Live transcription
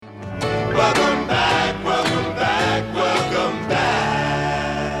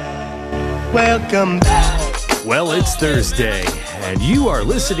welcome back. Well, it's Thursday, and you are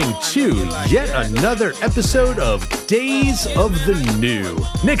listening to yet another episode of Days of the New.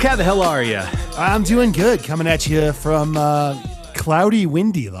 Nick, how the hell are you? I'm doing good, coming at you from cloudy,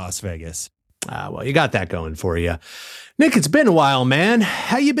 windy Las Vegas. Well, you got that going for you. Nick, it's been a while, man.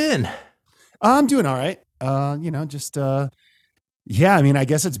 How you been? I'm doing all right. Yeah, I mean, I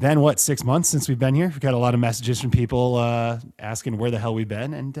guess it's been, 6 months since we've been here? We've got a lot of messages from people asking where the hell we've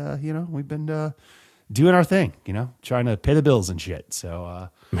been, and, we've been doing our thing, trying to pay the bills and shit. So,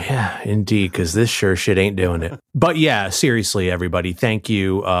 Yeah, indeed, because this sure shit ain't doing it. But yeah, seriously, everybody, thank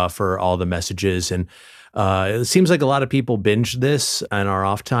you for all the messages. And it seems like a lot of people binged this on our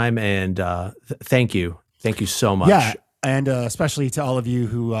off time, and thank you. Thank you so much. Yeah, and especially to all of you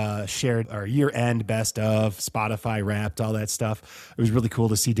who shared our year-end best of, Spotify Wrapped, all that stuff. It was really cool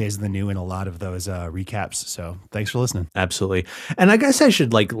to see Days of the New in a lot of those recaps. So thanks for listening. Absolutely. And I guess I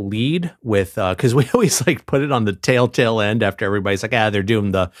should lead with, because we always put it on the tail end after everybody's like, they're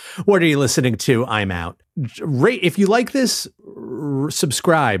doing the, what are you listening to? I'm out. Rate, if you like this,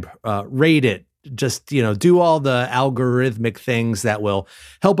 subscribe, rate it. Just, do all the algorithmic things that will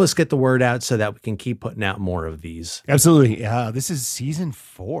help us get the word out so that we can keep putting out more of these. Absolutely. This is season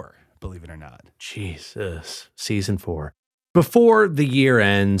 4, believe it or not. Jesus. Season 4. Before the year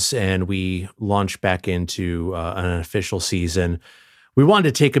ends and we launch back into an official season, we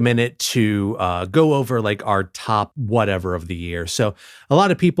wanted to take a minute to go over our top whatever of the year. So a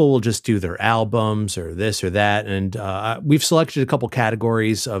lot of people will just do their albums or this or that. And we've selected a couple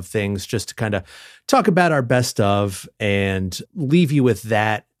categories of things just to kind of talk about our best of and leave you with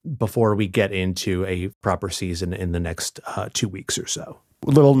that before we get into a proper season in the next 2 weeks or so.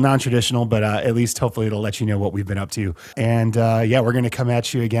 A little non-traditional, but at least hopefully it'll let you know what we've been up to. And we're going to come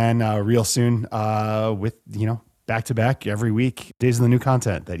at you again real soon with, back to back every week, Days of the New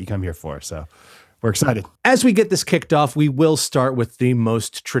content that you come here for. So we're excited. As we get this kicked off, we will start with the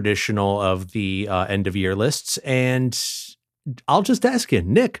most traditional of the end of year lists. And I'll just ask you,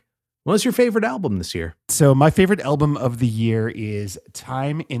 Nick, what was your favorite album this year? So my favorite album of the year is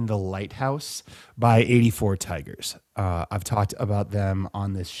Time in the Lighthouse by 84 Tigers. I've talked about them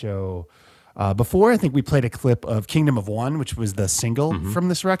on this show before. I think we played a clip of Kingdom of One, which was the single from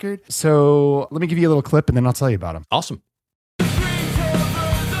this record. So let me give you a little clip and then I'll tell you about them. Awesome.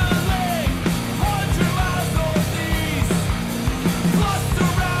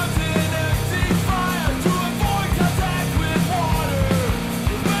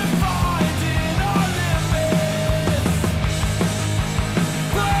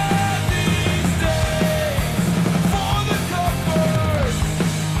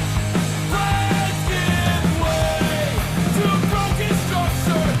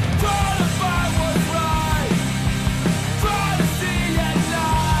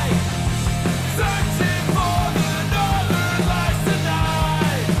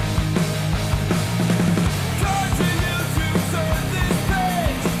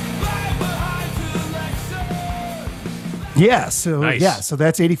 So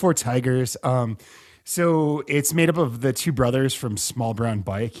that's 84 Tigers. So it's made up of the two brothers from Small Brown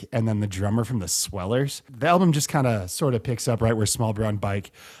Bike and then the drummer from the Swellers. The album just kind of sort of picks up right where Small Brown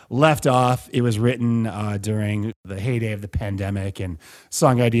Bike left off. It was written during the heyday of the pandemic, and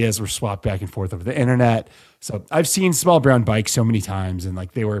song ideas were swapped back and forth over the internet. So I've seen Small Brown Bike so many times, and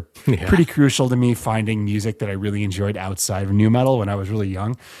they were pretty crucial to me finding music that I really enjoyed outside of nu metal when I was really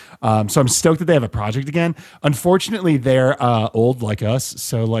young. So I'm stoked that they have a project again. Unfortunately, they're old like us,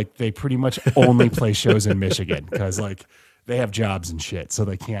 so they pretty much only play shows in Michigan because they have jobs and shit, so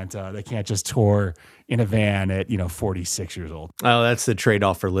they can't just tour in a van at 46 years old. Oh, that's the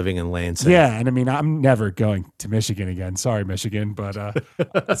trade-off for living in Lansing. Yeah, and I mean, I'm never going to Michigan again. Sorry, Michigan, but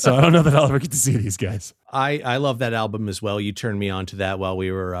so I don't know that I'll ever get to see these guys. I love that album as well. You turned me on to that while we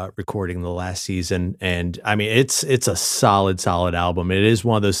were recording the last season, and I mean, it's a solid album. It is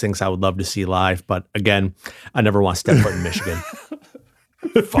one of those things I would love to see live, but again, I never want to step foot in Michigan.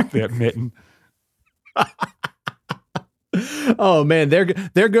 Fuck that mitten. Oh man,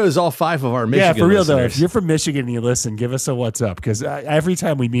 there goes all 5 of our Michigan. Yeah, for real listeners. though. If you're from Michigan and you listen, give us a what's up, because every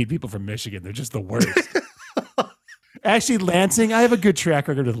time we meet people from Michigan, they're just the worst. Actually, Lansing, I have a good track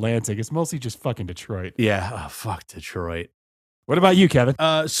record with Lansing. It's mostly just fucking Detroit. Yeah, fuck Detroit. What about you, Kevin?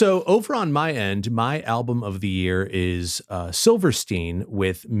 So over on my end, my album of the year is Silverstein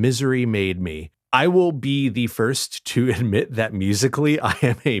with Misery Made Me. I will be the first to admit that musically, I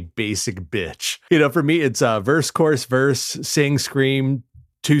am a basic bitch. For me, it's verse, chorus, verse, sing, scream,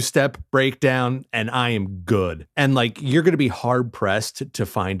 two-step breakdown, and I am good. And like, you're going to be hard pressed to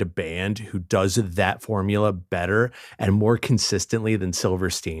find a band who does that formula better and more consistently than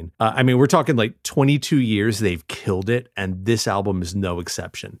Silverstein. I mean, we're talking like 22 years they've killed it, and this album is no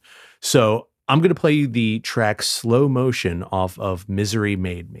exception. So I'm going to play you the track Slow Motion off of Misery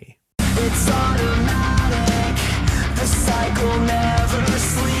Made Me. It's automatic, the cycle never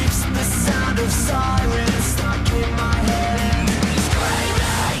sleeps, the sound of sirens stuck in my head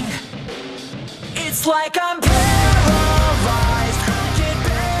screaming. It's like I'm paralyzed, I get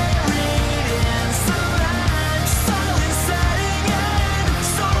buried in cement, silence setting in,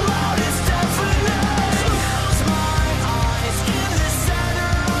 so loud it's deafening. Close my eyes in the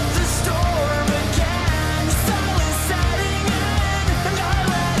center of the storm again, silence setting in, and I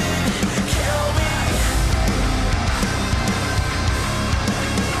let it kill me.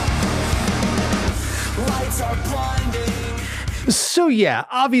 Lights are blinding. So yeah,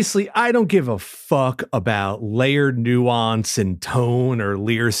 obviously I don't give a fuck about layered nuance and tone or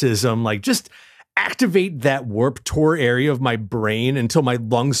lyricism. Like, just activate that Warped Tour area of my brain until my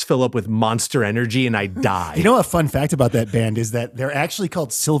lungs fill up with monster energy and I die. You know, a fun fact about that band is that they're actually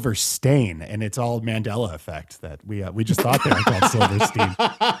called Silverstein, and it's all Mandela effect that we just thought they were called Silverstein.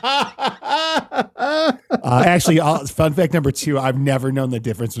 Actually, fun fact number 2, I've never known the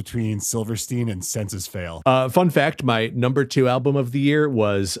difference between Silverstein and Senses Fail. Fun fact, my number 2 album of the year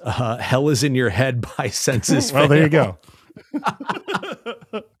was Hell Is In Your Head by Senses Well, Fail. there you go.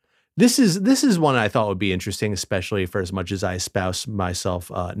 This is one I thought would be interesting, especially for as much as I espouse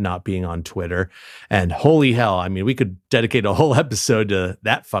myself not being on Twitter. And holy hell, I mean, we could dedicate a whole episode to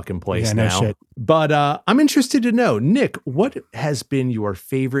that fucking place Yeah, no now. shit. But I'm interested to know, Nick, what has been your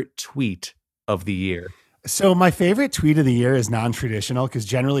favorite tweet of the year? So my favorite tweet of the year is non-traditional, because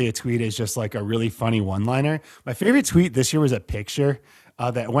generally a tweet is just like a really funny one-liner. My favorite tweet this year was a picture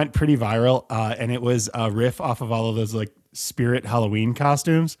that went pretty viral, and it was a riff off of all of those like Spirit Halloween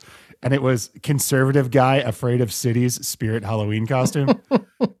costumes. And it was conservative guy afraid of cities Spirit Halloween costume.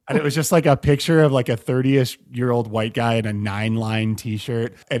 And it was just like a picture of like a 30-ish-year-old white guy in a 9-line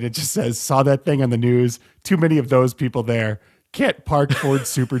t-shirt. And it just says, saw that thing on the news. Too many of those people there. Can't park Ford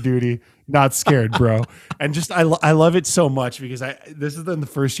Super Duty. Not scared, bro. And just, I love it so much because this is the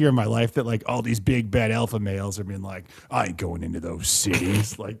first year of my life that like all these big bad alpha males are being like, I ain't going into those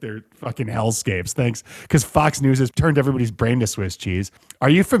cities. Like they're fucking hellscapes. Thanks. Because Fox News has turned everybody's brain to Swiss cheese. Are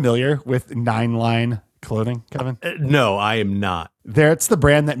you familiar with 9-line clothing, Kevin? No, I am not. It's the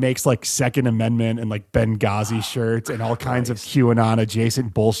brand that makes like Second Amendment and like Benghazi shirts and all kinds of QAnon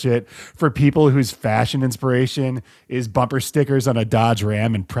adjacent bullshit for people whose fashion inspiration is bumper stickers on a Dodge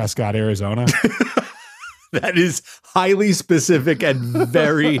Ram in Prescott, Arizona. That is highly specific and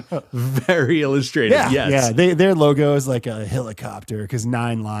very, very illustrative. Yes. Yeah. Their logo is like a helicopter because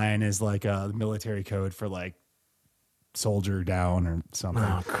 9-line is like a military code for like soldier down or something.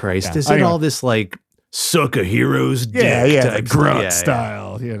 Oh, Christ. Yeah. Is it all this like suck a hero's dick the type grunt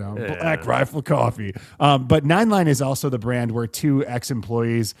stuff? style, Black Rifle Coffee. But 9-line is also the brand where 2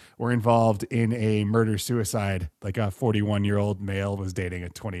 ex-employees were involved in a murder-suicide. Like a 41-year-old male was dating a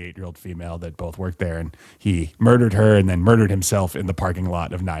 28-year-old female that both worked there, and he murdered her and then murdered himself in the parking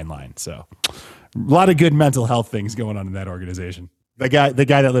lot of 9-line. So a lot of good mental health things going on in that organization. The guy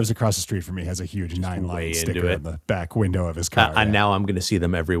that lives across the street from me has a huge 9-line sticker on the back window of his car. And now I'm going to see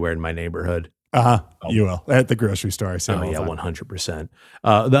them everywhere in my neighborhood. You will at the grocery store. I see. Oh yeah, 100%.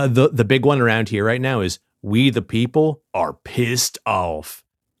 The big one around here right now is "We the people are pissed off."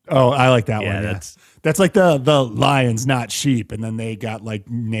 Oh, I like that one. Yeah, That's like the lions, not sheep. And then they got like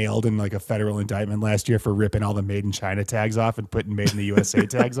nailed in like a federal indictment last year for ripping all the Made in China tags off and putting Made in the USA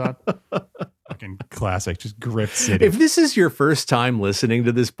tags on. Fucking classic, just grift city. If this is your first time listening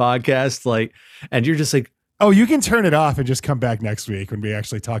to this podcast, like, and you're just like, oh, you can turn it off and just come back next week when we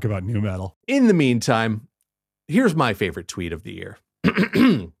actually talk about new metal. in the meantime, here's my favorite tweet of the year.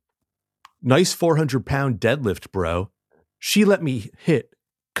 Nice 400-pound deadlift, bro. She let me hit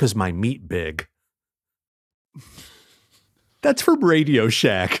because my meat big. That's from Radio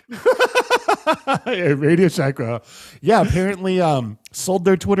Shack. Radio Shack. Yeah, apparently sold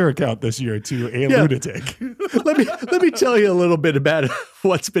their Twitter account this year to a lunatic. let me tell you a little bit about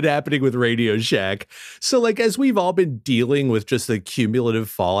what's been happening with Radio Shack. So like, as we've all been dealing with just the cumulative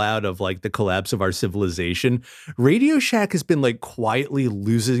fallout of like the collapse of our civilization, Radio Shack has been like quietly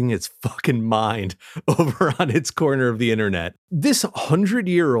losing its fucking mind over on its corner of the internet. This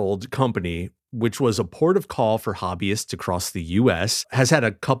 100-year-old company, which was a port of call for hobbyists across the US, has had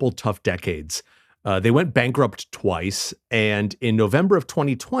a couple tough decades. They went bankrupt twice. And in November of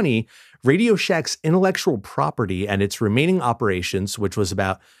 2020, Radio Shack's intellectual property and its remaining operations, which was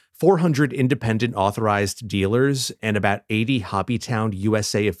about 400 independent authorized dealers and about 80 Hobbytown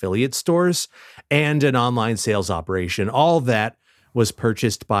USA affiliate stores and an online sales operation, all that was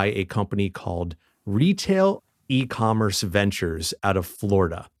purchased by a company called Retail E-Commerce Ventures out of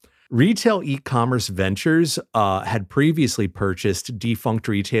Florida. Retail E-Commerce Ventures had previously purchased defunct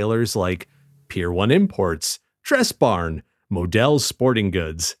retailers like Pier 1 Imports, Dress Barn, Modell's Sporting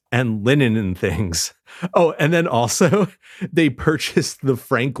Goods, and Linen and Things. Oh, and then also they purchased the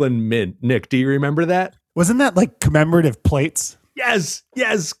Franklin Mint. Nick, do you remember that? Wasn't that like commemorative plates? Yes,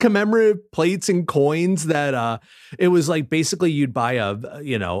 commemorative plates and coins that it was like basically you'd buy a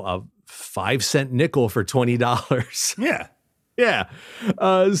 5-cent nickel for $20. Yeah. Yeah.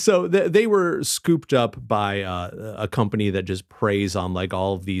 So they were scooped up by a company that just preys on like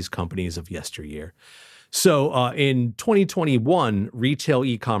all of these companies of yesteryear. So in 2021, Retail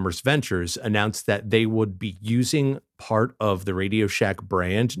E-Commerce Ventures announced that they would be using part of the Radio Shack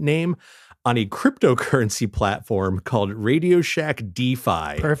brand name on a cryptocurrency platform called Radio Shack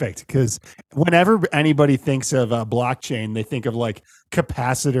DeFi. Perfect. Because whenever anybody thinks of a blockchain, they think of like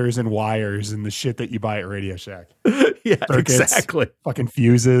capacitors and wires and the shit that you buy at Radio Shack. Yeah, Circuits, exactly. Fucking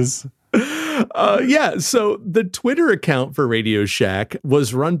fuses. So the Twitter account for Radio Shack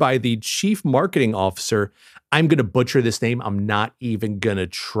was run by the chief marketing officer. I'm going to butcher this name. I'm not even going to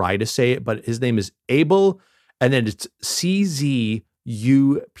try to say it, but his name is Abel, and then it's CZUPOR.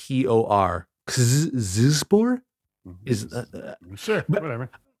 Zizbor? Sure, whatever.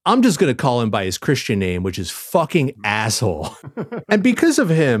 I'm just going to call him by his Christian name, which is fucking asshole. And because of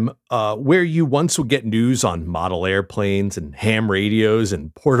him, where you once would get news on model airplanes and ham radios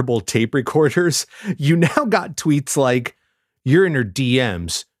and portable tape recorders, you now got tweets like, "You're in her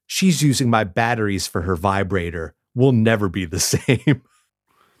DMs. She's using my batteries for her vibrator. We'll never be the same."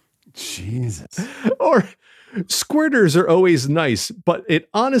 Jesus. Or, "Squirters are always nice, but it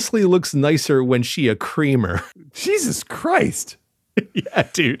honestly looks nicer when she a creamer." Jesus Christ. Yeah,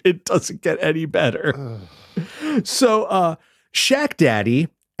 dude, it doesn't get any better. So, Shack Daddy,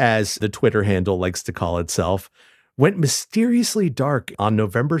 as the Twitter handle likes to call itself, went mysteriously dark on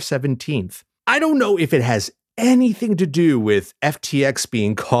November 17th. I don't know if it has anything to do with FTX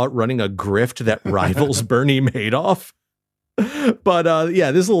being caught running a grift that rivals Bernie Madoff. But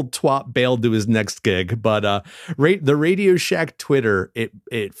yeah, this little twat bailed to his next gig. But the Radio Shack Twitter,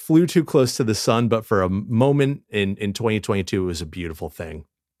 it flew too close to the sun. But for a moment in 2022, it was a beautiful thing.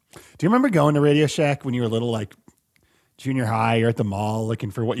 Do you remember going to Radio Shack when you were little, like junior high or at the mall looking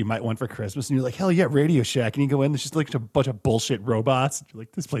for what you might want for Christmas? And you're like, hell yeah, Radio Shack. And you go in, there's just like a bunch of bullshit robots. You're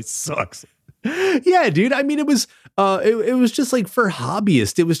like, this place sucks. Yeah, dude. I mean, it was just like for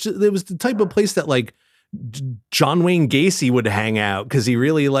hobbyists. It was the type of place that like John Wayne Gacy would hang out because he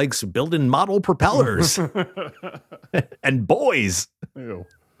really likes building model propellers and boys. Ew.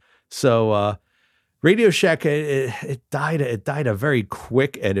 So Radio Shack, it died a very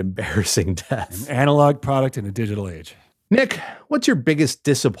quick and embarrassing death. An analog product in a digital age. Nick, what's your biggest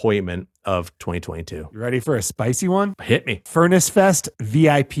disappointment of 2022? You ready for a spicy one? Hit me. Furnace Fest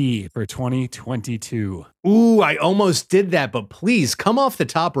VIP for 2022. Ooh, I almost did that, but please come off the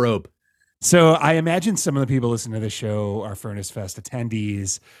top rope. So I imagine some of the people listening to the show are Furnace Fest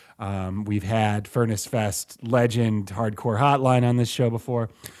attendees. We've had Furnace Fest legend hardcore hotline on this show before.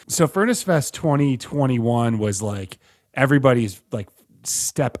 So Furnace Fest 2021 was like everybody's like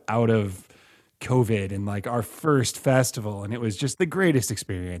step out of COVID and like our first festival. And it was just the greatest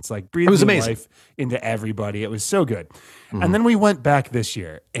experience, like breathing life into everybody. It was so good. Mm-hmm. And then we went back this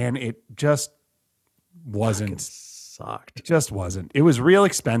year and it just wasn't. Sucked. It just wasn't. It was real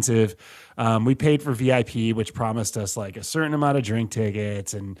expensive. We paid for VIP, which promised us like a certain amount of drink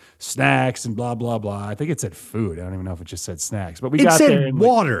tickets and snacks and blah, blah, blah. I think it said food. I don't even know if it just said snacks, but we got there. And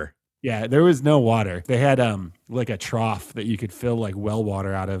water. Yeah, there was no water. They had like a trough that you could fill like well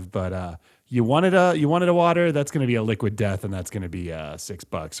water out of, but you wanted a water, that's going to be a liquid death, and that's going to be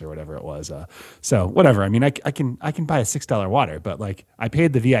 $6 or whatever it was. So whatever. I mean, I can buy a $6 water, but like I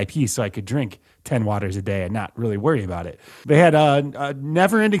paid the VIP so I could drink 10 waters a day and not really worry about it. They had a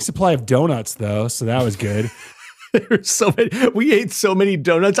never-ending supply of donuts though, so that was good. There's so many. We ate so many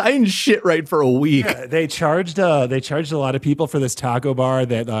donuts. I didn't shit right for a week. Yeah, they charged a lot of people for this taco bar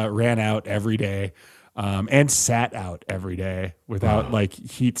that ran out every day. And sat out every day without like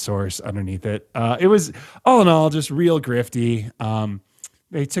heat source underneath it. It was all in all just real grifty.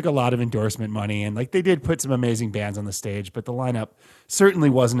 They took a lot of endorsement money and like they did put some amazing bands on the stage, but the lineup certainly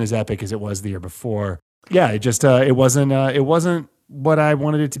wasn't as epic as it was the year before. Yeah, it just it wasn't what I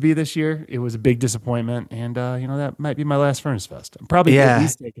wanted it to be this year. It was a big disappointment, and that might be my last Furnace Fest. I'm probably at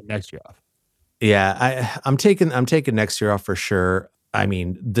least taking next year off. Yeah, I'm taking next year off for sure. I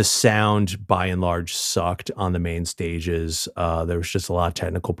mean, the sound by and large sucked on the main stages. There was just a lot of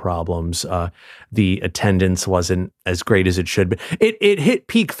technical problems. The attendance wasn't as great as it should be. It hit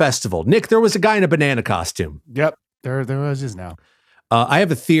peak festival. Nick, there was a guy in a banana costume. Yep, there was just now. I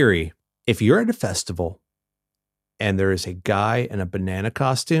have a theory. If you're at a festival and there is a guy in a banana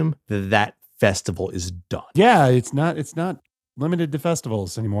costume, that festival is done. Yeah, it's not limited to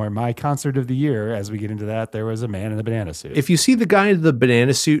festivals anymore. My concert of the year, as we get into that, there was a man in a banana suit. If you see the guy in the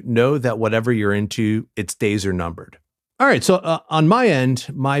banana suit, know that whatever you're into, its days are numbered. All right. So on my end,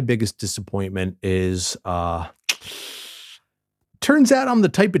 my biggest disappointment is turns out I'm the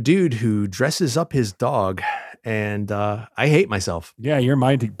type of dude who dresses up his dog, and I hate myself. Yeah, you're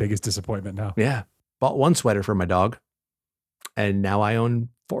my biggest disappointment now. Yeah. Bought one sweater for my dog, and now I own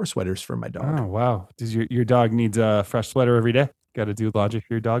 4 sweaters for my dog. Oh, wow. Does your dog needs a fresh sweater every day? Got to do laundry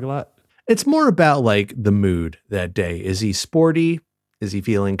for your dog a lot? It's more about like the mood that day. Is he sporty? Is he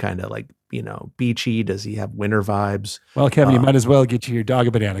feeling kind of like, beachy? Does he have winter vibes? Well, Kevin, you might as well get your dog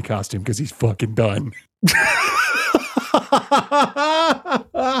a banana costume because he's fucking done.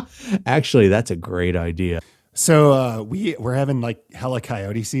 Actually, that's a great idea. So we're having like hella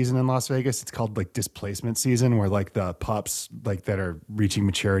coyote season in Las Vegas. It's called like displacement season, where like the pups like that are reaching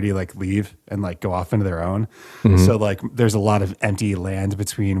maturity like leave and like go off into their own. Mm-hmm. So like there's a lot of empty land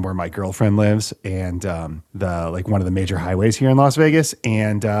between where my girlfriend lives and the like one of the major highways here in Las Vegas.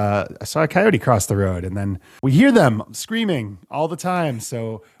 And I saw a coyote cross the road, and then we hear them screaming all the time.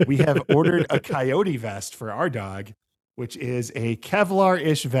 So we have ordered a coyote vest for our dog, which is a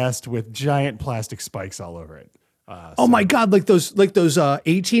Kevlar-ish vest with giant plastic spikes all over it. Oh my God, like those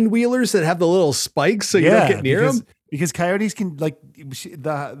 18-wheelers that have the little spikes so you don't get near them? Because coyotes can, like,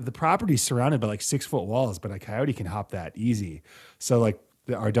 the property's surrounded by like 6-foot walls, but a coyote can hop that easy. So like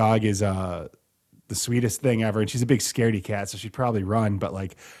our dog is the sweetest thing ever, and she's a big scaredy cat, so she'd probably run, but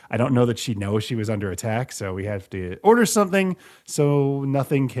like I don't know that she knows she was under attack, so we have to order something so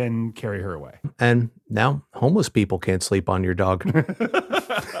nothing can carry her away. And now homeless people can't sleep on your dog.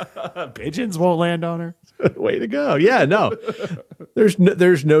 Pigeons won't land on her. Way to go. Yeah, no.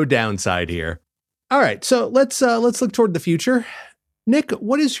 There's no downside here. All right, so let's look toward the future. Nick,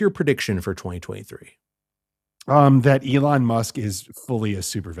 what is your prediction for 2023? That Elon Musk is fully a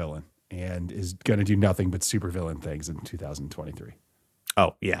supervillain and is going to do nothing but supervillain things in 2023.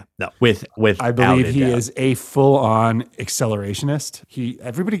 Oh yeah, no. With I believe he is a full-on accelerationist.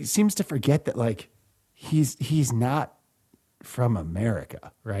 Everybody seems to forget that like he's not from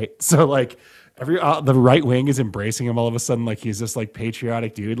America, right? So like the right wing is embracing him all of a sudden, like he's this like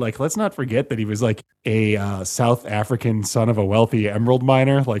patriotic dude. Like let's not forget that he was like a South African son of a wealthy emerald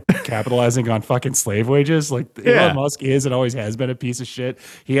miner, like capitalizing on fucking slave wages. Like Elon Musk is and always has been a piece of shit.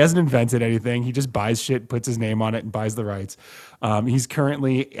 He hasn't invented anything. He just buys shit, puts his name on it, and buys the rights. He's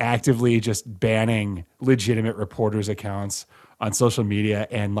currently actively just banning legitimate reporters' accounts on social media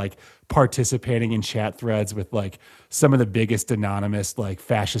and like participating in chat threads with like some of the biggest anonymous, like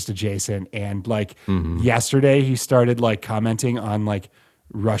fascist adjacent. And like yesterday he started like commenting on like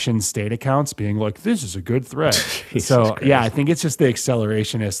Russian state accounts being like, this is a good thread. So yeah, I think it's just the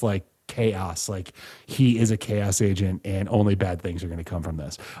accelerationist, like chaos. Like he is a chaos agent and only bad things are going to come from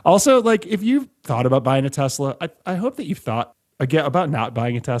this. Also, like if you've thought about buying a Tesla, I hope that you've thought again about not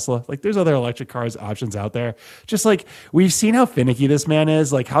buying a Tesla. Like there's other electric cars options out there. Just like we've seen how finicky this man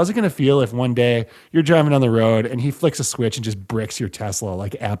is. Like how's it going to feel if one day you're driving on the road and he flicks a switch and just bricks your Tesla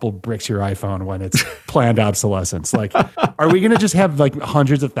like Apple bricks your iPhone when it's planned obsolescence? Like are we going to just have like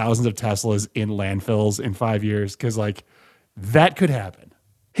hundreds of thousands of Teslas in landfills in 5 years? Because like that could happen.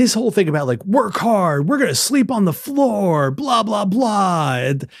 His whole thing about like work hard, we're gonna sleep on the floor, blah blah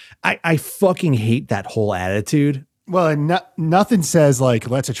blah. I fucking hate that whole attitude. Well, and nothing says like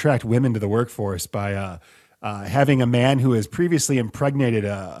let's attract women to the workforce by having a man who has previously impregnated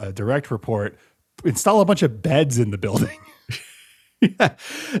a direct report install a bunch of beds in the building. Yeah,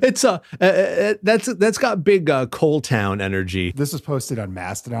 it's that's got big Coal Town energy. This was posted on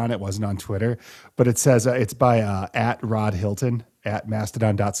Mastodon. It wasn't on Twitter, but it says it's by at Rod Hilton at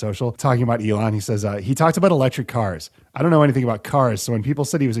mastodon.social talking about Elon. He says he talked about electric cars. I don't know anything about cars, so when people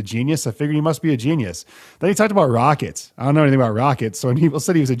said he was a genius, I figured he must be a genius. Then he talked about rockets. I don't know anything about rockets, so when people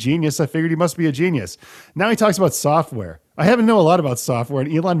said he was a genius, I figured he must be a genius. Now he talks about software. I haven't know a lot about software,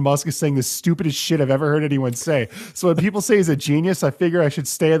 and Elon Musk is saying the stupidest shit I've ever heard anyone say. So when people say he's a genius, I figure I should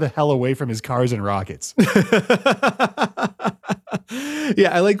stay the hell away from his cars and rockets. Yeah,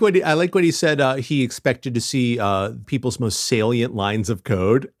 I like what he said. He expected to see people's most salient lines of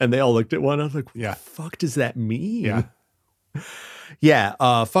code, and they all looked at one. I was like, "What Yeah. the fuck does that mean?" Yeah.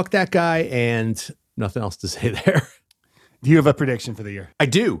 Yeah. Fuck that guy, and nothing else to say there. Do you have a prediction for the year? I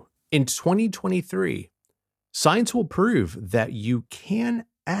do. In 2023, science will prove that you can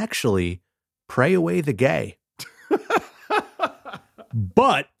actually pray away the gay,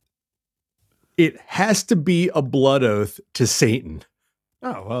 but it has to be a blood oath to Satan.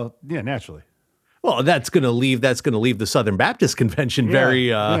 Oh, well, yeah, naturally. Well, that's going to leave the Southern Baptist Convention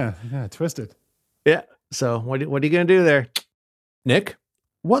very twisted. yeah. So what are you going to do there? Nick,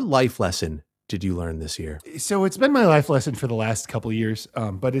 what life lesson did you learn this year? So it's been my life lesson for the last couple of years,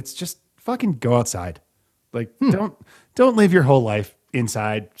 but it's just fucking go outside. Like don't live your whole life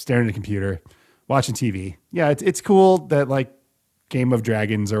inside staring at a computer, watching TV. Yeah, it's cool that like Game of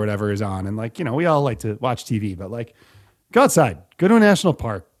Dragons or whatever is on, and like, you know, we all like to watch TV, but like go outside, go to a national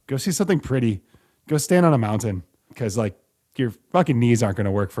park, go see something pretty, go stand on a mountain, because like your fucking knees aren't going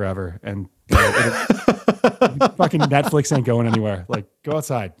to work forever, and fucking Netflix ain't going anywhere. Like go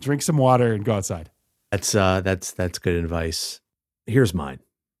outside, drink some water, and go outside. That's good advice. Here's mine.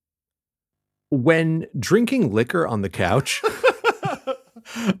 When drinking liquor on the couch,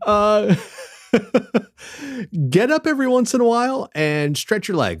 get up every once in a while and stretch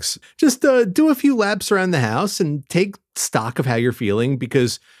your legs. Just do a few laps around the house and take stock of how you're feeling,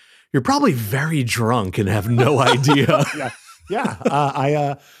 because you're probably very drunk and have no idea.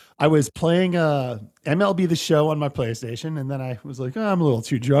 I was playing MLB The Show on my PlayStation, and then I was like, oh, I'm a little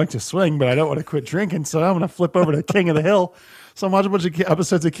too drunk to swing, but I don't want to quit drinking, so I'm going to flip over to King of the Hill. So I'm watching a bunch of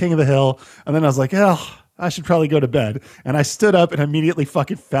episodes of King of the Hill, and then I was like, oh, I should probably go to bed. And I stood up and immediately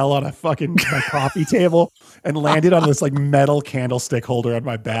fucking fell on my coffee table and landed on this like metal candlestick holder on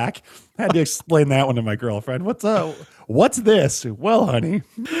my back. I had to explain that one to my girlfriend. What's this? Well, honey.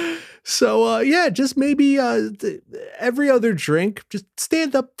 So, just maybe every other drink, just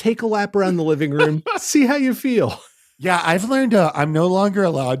stand up, take a lap around the living room, see how you feel. Yeah, I've learned I'm no longer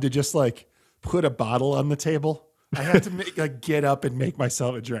allowed to just like put a bottle on the table. I have to get up and make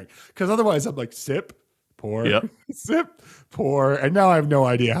myself a drink, because otherwise I'm like sip, pour, sip, pour. And now I have no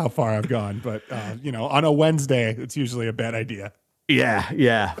idea how far I've gone. But, on a Wednesday, it's usually a bad idea.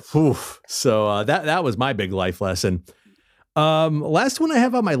 Yeah. Oof. So that was my big life lesson. Last one I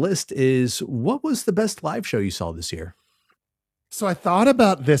have on my list is, what was the best live show you saw this year? So I thought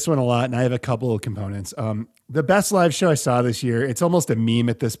about this one a lot, and I have a couple of components. The best live show I saw this year, it's almost a meme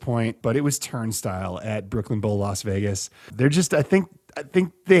at this point, but it was Turnstile at Brooklyn Bowl, Las Vegas. They're just, I think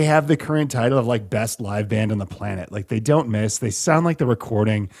they have the current title of like best live band on the planet. Like they don't miss. They sound like the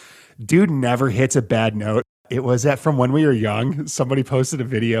recording. Dude never hits a bad note. It was From When We Were Young. Somebody posted a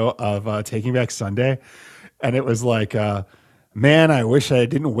video of Taking Back Sunday, and it was like, man, I wish I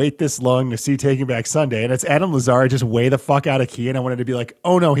didn't wait this long to see Taking Back Sunday. And it's Adam Lazar just way the fuck out of key. And I wanted to be like,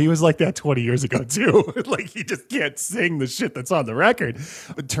 oh no, he was like that 20 years ago too. Like he just can't sing the shit that's on the record.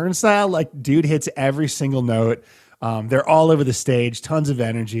 But Turnstile, like dude hits every single note. They're all over the stage, tons of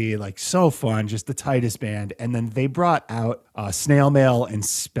energy, like so fun, just the tightest band. And then they brought out Snail Mail and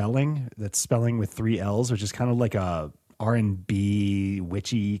Spelling. That's spelling with 3 L's, which is kind of like a R&B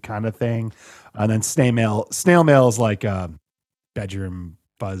witchy kind of thing. And then Snail Mail is like bedroom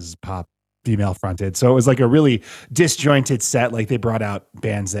buzz pop female fronted. So it was like a really disjointed set. Like they brought out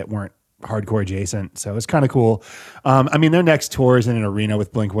bands that weren't hardcore adjacent. So it was kind of cool. Their next tour is in an arena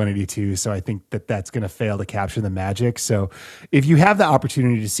with Blink-182. So I think that's going to fail to capture the magic. So if you have the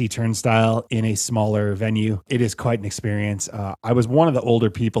opportunity to see Turnstile in a smaller venue, it is quite an experience. I was one of the older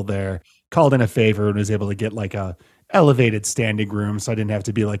people there, called in a favor, and was able to get like a elevated standing room, so I didn't have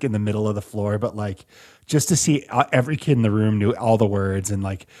to be like in the middle of the floor, but like just to see every kid in the room knew all the words, and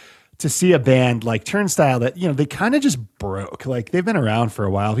like to see a band like Turnstile that, they kind of just broke. Like they've been around for a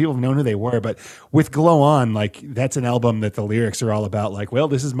while. People have known who they were, but with Glow On, like that's an album that the lyrics are all about like, well,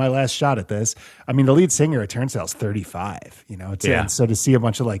 this is my last shot at this. I mean, the lead singer at Turnstile is 35, so to see a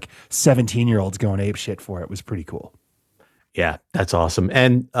bunch of like 17-year-olds going ape shit for it was pretty cool. Yeah, that's awesome.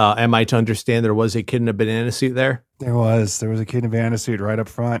 And am I to understand there was a kid in a banana suit there? There was a kid in a banana suit right up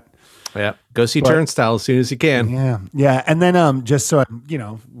front. Yeah, go see Turnstile as soon as you can. Yeah. And then just so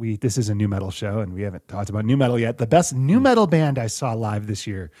this is a new metal show, and we haven't talked about new metal yet. The best new metal band I saw live this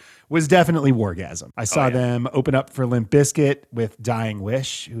year was definitely Wargasm. I saw them open up for Limp Bizkit with Dying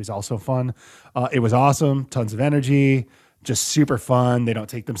Wish, who's also fun. It was awesome, tons of energy. just super fun. They don't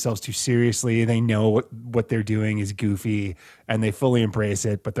take themselves too seriously. They know what they're doing is goofy and they fully embrace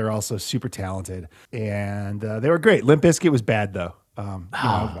it, but they're also super talented. And they were great. Limp Bizkit was bad though.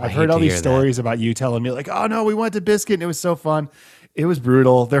 I've heard all these stories about you telling me like, oh no, we went to Bizkit and it was so fun. It was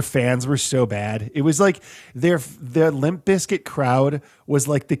brutal. Their fans were so bad. It was like their Limp Bizkit crowd was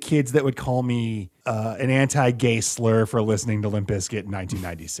like the kids that would call me an anti-gay slur for listening to Limp Bizkit in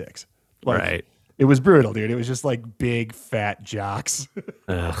 1996. Like, Right. It was brutal, dude. It was just like big fat jocks.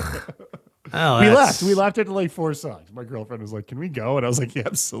 Ugh. Oh, We that's- left. We left after like 4 songs. My girlfriend was like, "Can we go?" And I was like, "Yeah,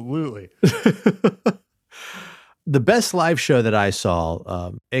 absolutely." The best live show that I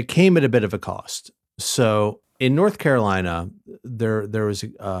saw, it came at a bit of a cost. So in North Carolina, there was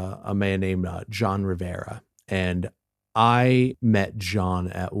a man named John Rivera, and I met John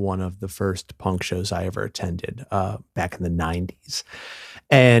at one of the first punk shows I ever attended back in the 90s.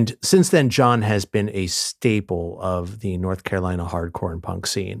 And since then, John has been a staple of the North Carolina hardcore and punk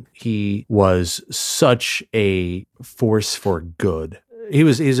scene. He was such a force for good.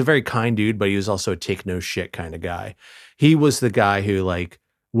 He's a very kind dude, but he was also a take no shit kind of guy. He was the guy who like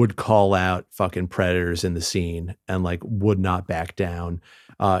would call out fucking predators in the scene and like would not back down.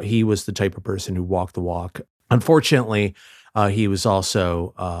 He was the type of person who walked the walk. Unfortunately, he was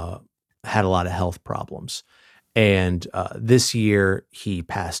also had a lot of health problems. And this year he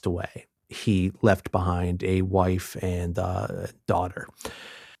passed away. He left behind a wife and daughter.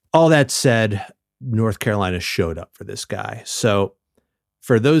 All that said, North Carolina showed up for this guy. So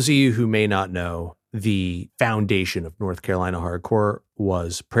for those of you who may not know, the foundation of North Carolina hardcore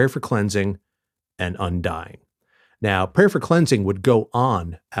was Prayer for Cleansing and Undying. Now, Prayer for Cleansing would go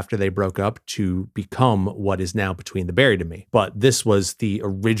on after they broke up to become what is now Between the Buried and Me. But this was the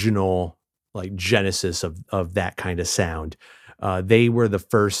original like genesis of that kind of sound. They were the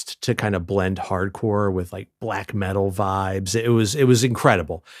first to kind of blend hardcore with like black metal vibes. It was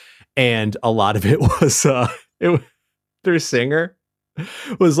incredible. And a lot of it was their singer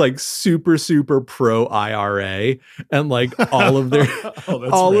was like super, super pro IRA, and like all of their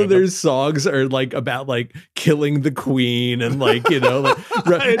of their songs are like about like killing the queen and like, you know,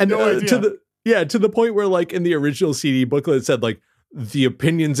 like, and to the point where like in the original CD booklet it said like the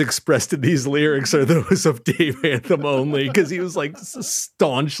opinions expressed in these lyrics are those of Dave Anthem only, because he was like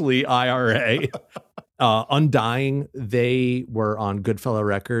staunchly IRA. Undying, they were on Goodfellow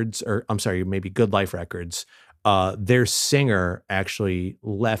Records, or I'm sorry, maybe Good Life Records. Their singer actually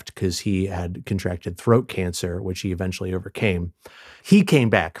left because he had contracted throat cancer, which he eventually overcame. He came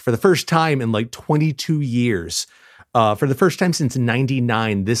back for the first time in like 22 years. For the first time since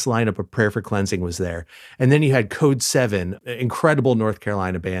 99, this lineup of Prayer for Cleansing was there. And then you had Code 7, incredible North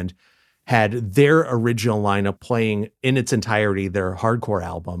Carolina band, had their original lineup playing in its entirety their hardcore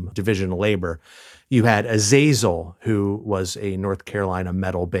album, Division of Labor. You had Azazel, who was a North Carolina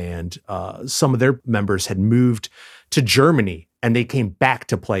metal band. Some of their members had moved to Germany, and they came back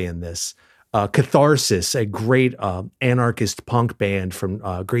to play in this. Catharsis, a great anarchist punk band from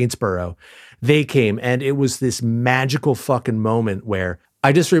Greensboro, they came, and it was this magical fucking moment where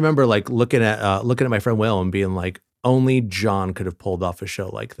I just remember like looking at my friend Will and being like, only John could have pulled off a show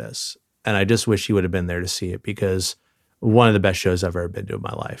like this. And I just wish he would have been there to see it, because one of the best shows I've ever been to in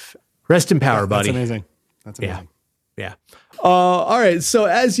my life. Rest in power, buddy. That's amazing. That's amazing. Yeah. All right. So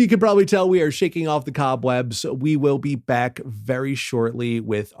as you can probably tell, we are shaking off the cobwebs. We will be back very shortly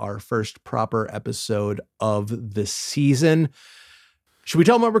with our first proper episode of the season. Should we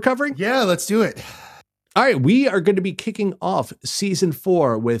tell them what we're covering? Yeah, let's do it. All right. We are going to be kicking off season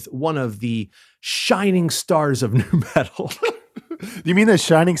 4 with one of the shining stars of new metal. You mean the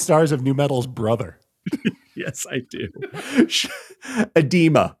shining stars of new metal's brother? Yes, I do.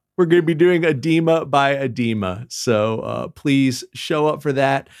 Edema. We're going to be doing Edema by Edema. So please show up for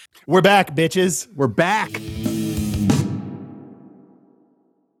that. We're back, bitches. We're back.